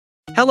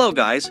Hello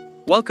guys,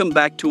 welcome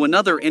back to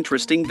another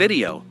interesting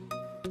video.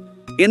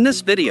 In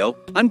this video,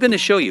 I'm going to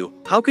show you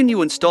how can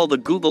you install the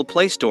Google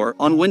Play Store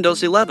on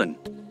Windows 11.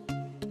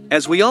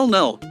 As we all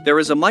know, there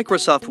is a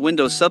Microsoft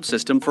Windows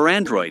subsystem for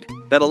Android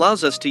that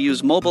allows us to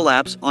use mobile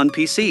apps on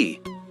PC.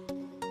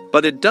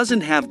 But it doesn't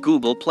have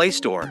Google Play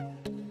Store.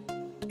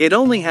 It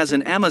only has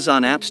an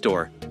Amazon App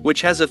Store,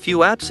 which has a few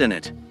apps in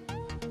it.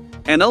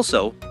 And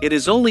also, it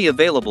is only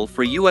available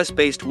for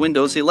US-based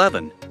Windows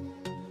 11.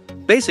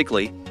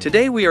 Basically,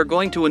 today we are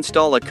going to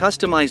install a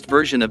customized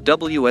version of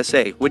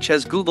WSA which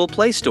has Google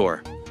Play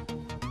Store.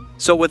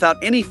 So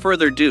without any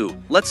further ado,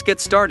 let's get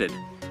started.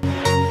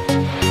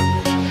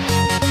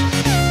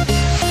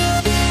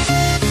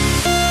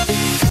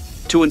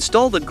 To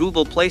install the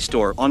Google Play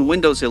Store on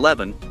Windows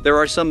 11, there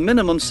are some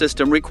minimum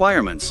system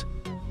requirements.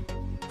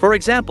 For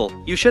example,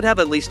 you should have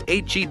at least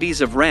 8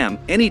 GB of RAM,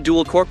 any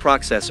dual-core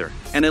processor,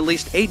 and at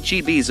least 8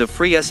 GB of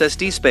free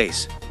SSD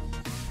space.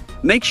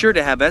 Make sure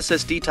to have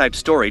SSD-type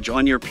storage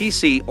on your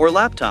PC or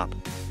laptop.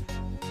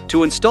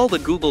 To install the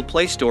Google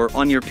Play Store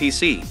on your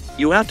PC,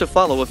 you have to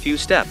follow a few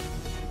steps.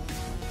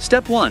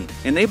 Step 1.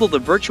 Enable the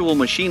virtual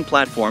machine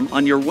platform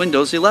on your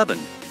Windows 11.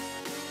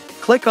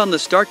 Click on the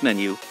Start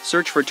menu,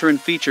 search for Turn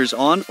Features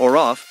On or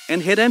Off,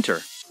 and hit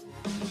Enter.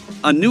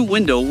 A new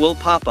window will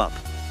pop up.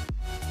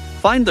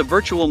 Find the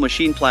virtual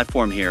machine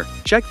platform here,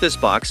 check this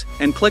box,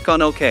 and click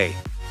on OK.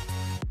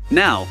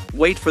 Now,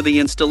 wait for the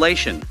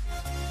installation.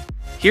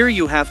 Here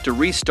you have to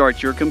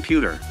restart your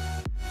computer.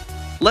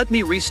 Let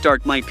me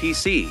restart my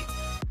PC.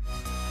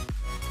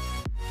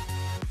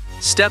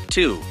 Step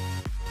 2.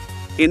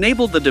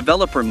 Enable the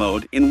developer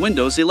mode in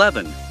Windows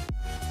 11.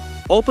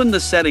 Open the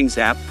Settings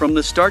app from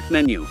the Start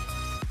menu.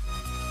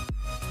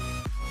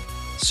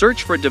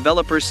 Search for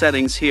Developer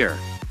Settings here.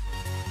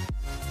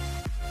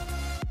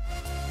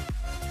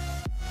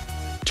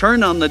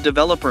 Turn on the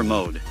developer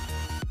mode.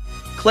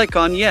 Click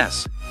on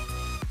Yes.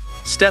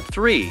 Step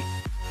 3.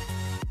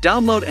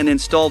 Download and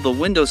install the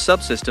Windows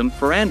subsystem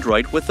for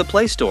Android with the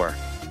Play Store.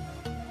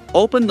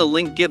 Open the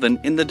link given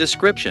in the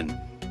description.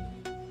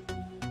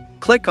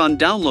 Click on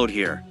Download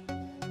here.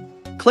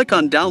 Click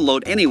on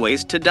Download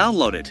anyways to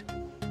download it.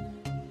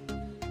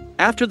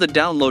 After the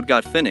download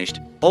got finished,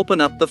 open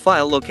up the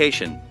file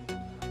location.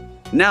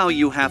 Now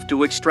you have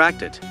to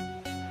extract it.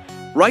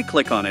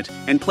 Right-click on it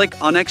and click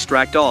on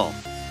Extract All.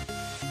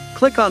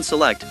 Click on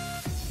Select.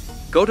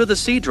 Go to the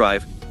C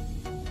drive.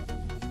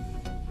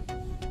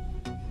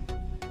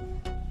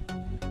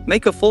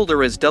 Make a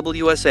folder as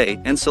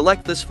WSA and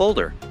select this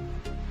folder.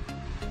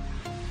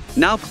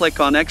 Now click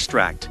on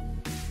Extract.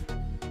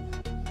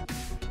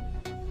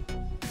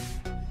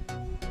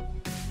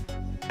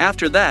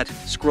 After that,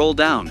 scroll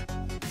down.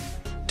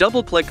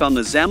 Double-click on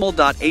the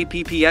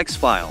XAML.appx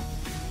file.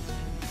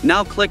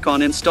 Now click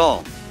on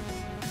Install.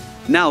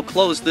 Now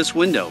close this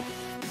window.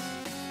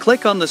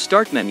 Click on the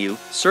Start menu,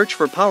 search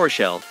for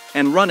PowerShell,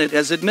 and run it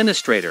as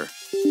administrator.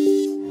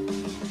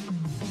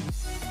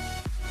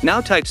 Now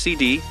type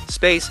cd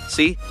space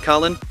c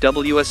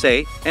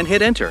 :WSA and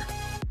hit Enter.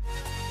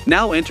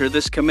 Now enter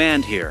this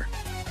command here.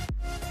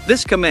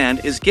 This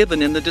command is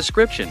given in the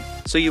description,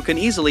 so you can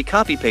easily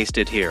copy-paste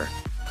it here.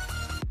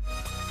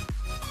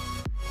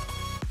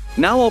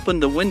 Now open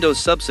the Windows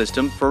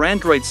subsystem for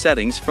Android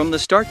settings from the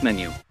Start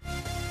menu.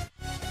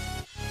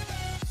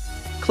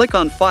 Click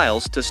on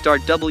Files to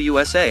start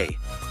WSA.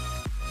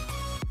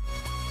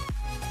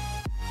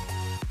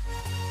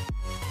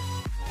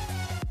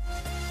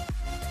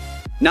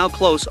 Now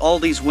close all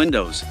these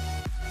windows.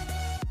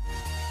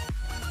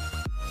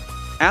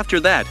 After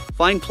that,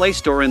 find Play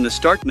Store in the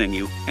Start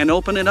menu and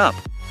open it up.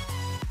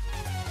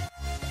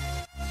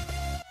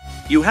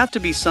 You have to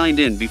be signed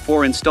in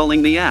before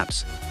installing the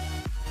apps.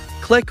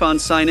 Click on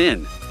Sign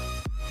In.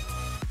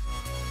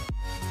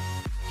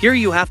 Here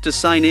you have to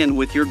sign in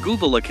with your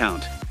Google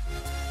account.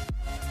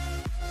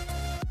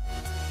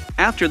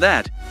 After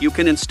that, you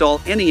can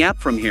install any app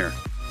from here.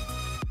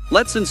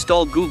 Let's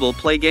install Google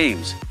Play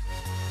Games.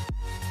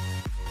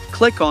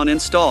 Click on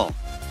Install.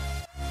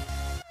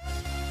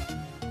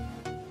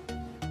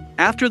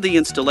 After the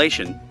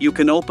installation, you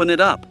can open it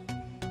up.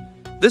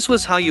 This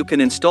was how you can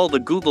install the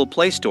Google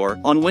Play Store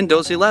on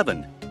Windows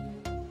 11.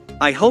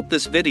 I hope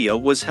this video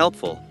was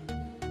helpful.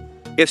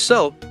 If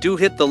so, do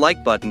hit the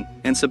like button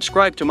and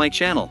subscribe to my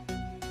channel.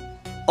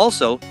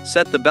 Also,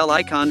 set the bell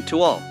icon to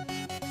all.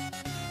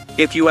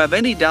 If you have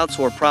any doubts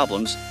or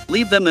problems,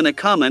 leave them in a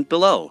comment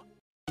below.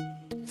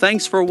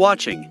 Thanks for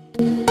watching.